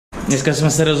Dneska jsme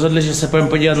se rozhodli, že se půjdeme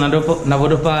podívat na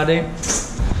vodopády.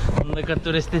 Mám takhle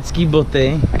turistický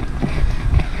boty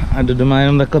a do doma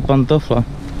jenom takhle pantofla.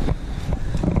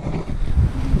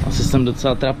 Asi jsem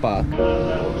docela trapák.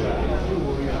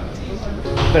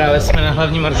 Právě jsme na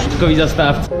hlavní maršrutkový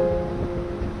zastávce.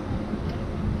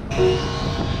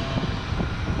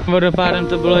 Vodopádem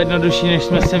to bylo jednodušší, než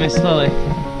jsme si mysleli.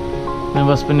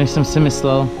 Nebo aspoň než jsem si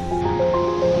myslel.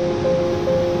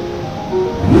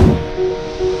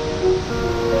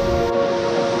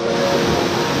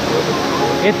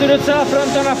 Je tu docela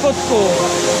fronta na fotku.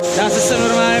 Dá se sem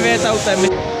normálně vyjet autem.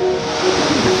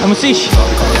 A musíš...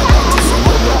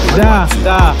 Dá.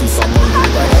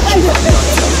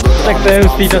 Tak to je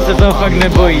hustý, to se toho fakt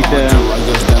nebojíte.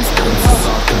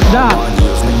 Dá.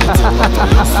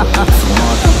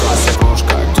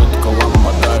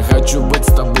 Хочу быть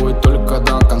с тобой только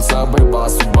до конца. Борьба,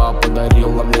 судьба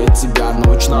подарила мне тебя.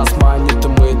 Ночь нас манит, и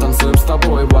мы танцуем с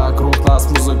тобой. Вокруг нас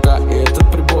музыка и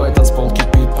этот прибой. Танцпол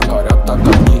кипит, горят так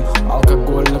огни.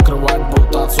 Алкоголь накрывает,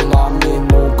 будто цунами.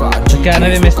 Ну-ка, tak já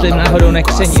nevím, jestli náhodou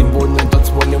nekřením. Сегодня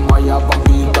танцполе моя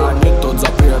бомбита. Не тот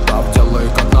запретов, делай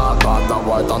как надо.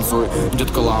 Давай танцуй,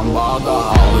 детка ламбада.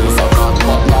 Алый закат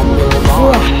под нами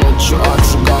луна. Ночью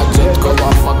отжигать, детка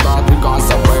ламбада.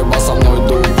 Двигайся, бейба, со мной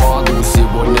дуй в воду.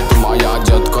 Сегодня ты моя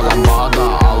детка ламбада.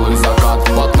 Алый закат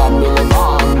под нами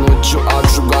луна. Ночью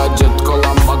отжигать, детка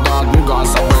ламбада.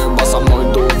 Двигайся, бейба, со мной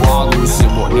дуй в воду.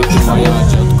 Сегодня ты моя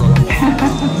детка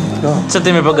ламбада. Co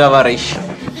ty mi pogawaryš?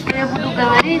 Я буду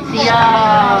говорить,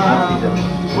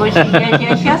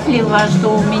 я счастлива, что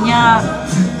у меня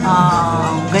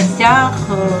в гостях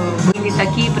были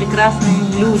такие прекрасные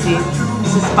люди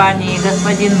из Испании,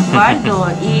 господин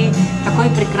Вальдо и такой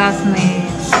прекрасный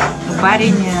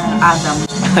парень Адам.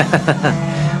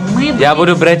 Já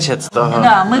budu brečet z toho.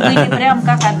 Да, мы были прям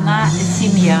как одна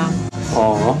семья.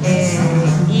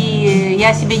 И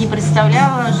я себе не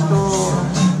представляла, что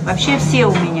вообще все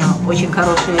у меня очень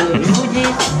хорошие люди,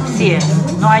 все.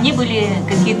 Но они были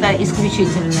какие-то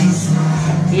исключительные.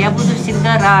 И я буду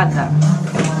всегда рада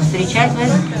встречать вас.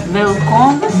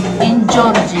 Welcome in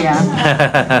Georgia.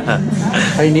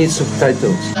 I need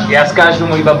subtitles. Já zkážu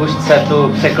mojí babušce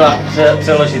tu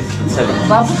přeložit celý.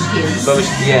 Бабушки.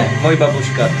 Babušky je, mojí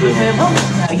babuška. Tu. Твоя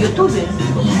бабушка? В Ютубе?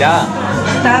 Dá.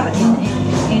 Star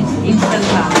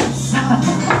Instagram.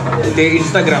 Ty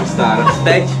Instagram star.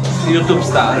 Teď YouTube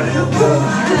star.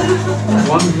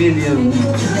 1 million.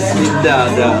 Dá.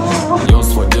 Я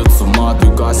сводит с ума,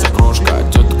 двигайся, крошка,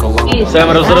 детка ламбада. Jsem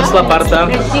rozrostla parta.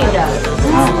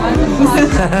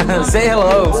 Say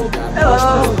hello.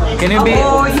 Hello. Can you be...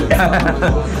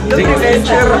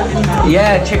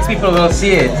 Yeah, Czech people will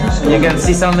see it. You can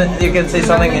see something. You can say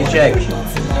something in Czech.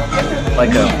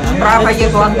 Like a... Право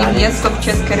еду английское в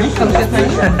České republice.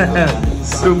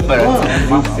 Super.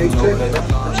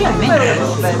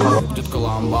 Детка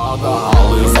ламбада,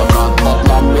 алый закат под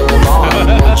нами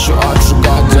луна. Ночью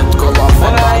отжигать, детка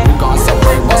ламбада. Двигайся,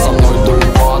 бейба, со мной дуй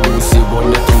в воду.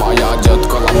 Сегодня ты моя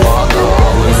детка ламбада.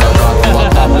 Алый закат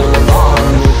под нами луна.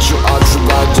 Ночью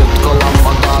отжигать, детка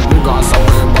ламбада. Двигайся,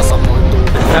 бейба, со мной дуй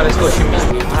в воду. Já vyzkouším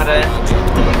místní.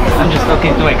 I'm just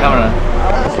talking to my camera.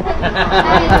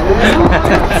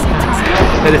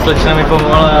 Tady slečna mi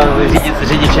pomohla řídit s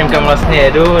řidičem, kam vlastně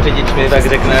jedu. Řidič mi tak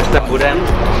řekne, až tam budem.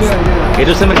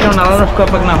 Jedu se mrknout na lanovku a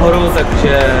pak nahoru,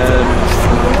 takže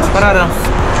paráda.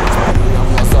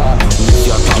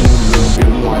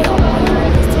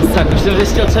 Tak už jsem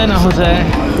zjistil, co je nahoře.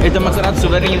 Je tam akorát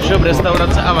suvenýr shop,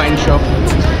 restaurace a wine shop.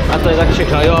 A to je tak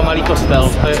všechno. Jo, a malý kostel.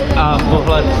 A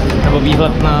pohled, nebo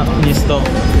výhled na město.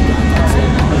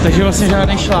 Takže vlastně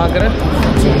žádný šlágr.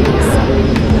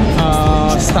 A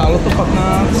stálo to 15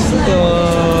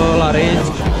 lary.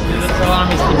 Docela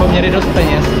místní poměry dost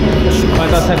peněz. Ale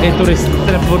to je takový turist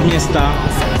od města.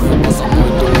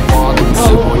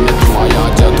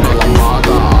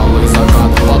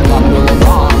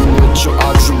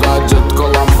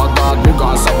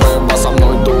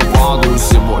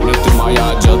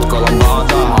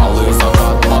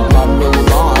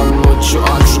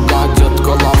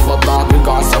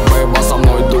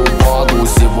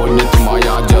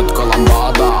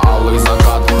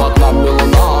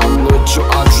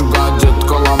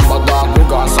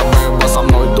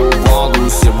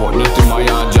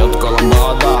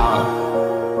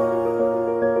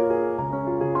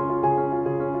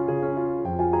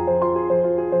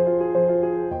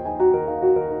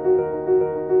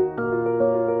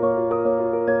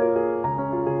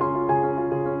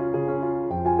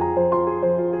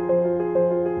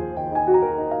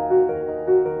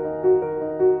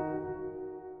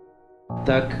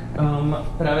 Tak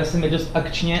právě se mi dost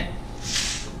akčně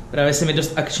Právě se mi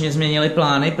dost akčně změnily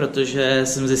plány, protože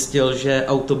jsem zjistil, že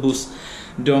autobus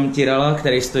do Tirala,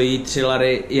 který stojí 3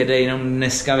 lary, jede jenom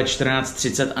dneska ve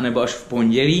 14:30 anebo až v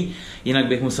pondělí. Jinak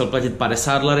bych musel platit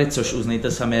 50 lary, což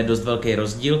uznejte sami je dost velký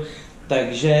rozdíl.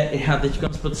 Takže já teď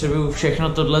potřebuju všechno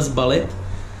tohle zbalit.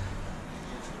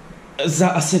 Za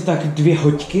asi tak 2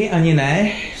 hoďky, ani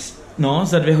ne. No,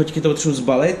 za 2 hoďky to potřebuji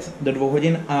zbalit do 2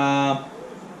 hodin a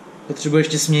potřebuji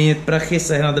ještě směnit prachy,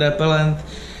 sehnat repelent,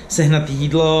 sehnat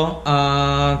jídlo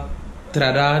a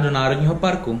trada do Národního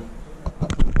parku.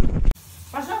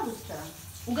 Пожалуйста,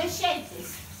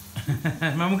 угощайтесь.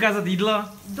 Mám ukázat jídlo?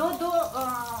 До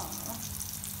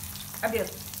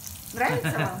обед.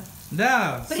 Нравится вам?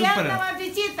 Да, super. Приятного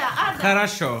аппетита, Ада.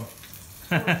 Хорошо.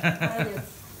 Молодец.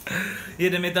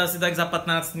 Jede mi to asi tak za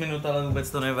 15 minut, ale vůbec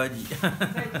to nevadí.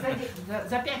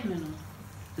 За 5 minut.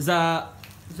 Za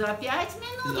 5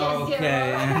 minut я OK,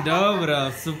 сделала. dobro,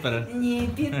 super. Не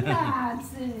 15.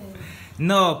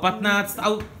 No, 15,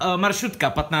 maršrutka,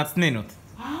 15 minut.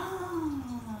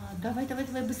 Давай,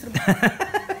 быстро.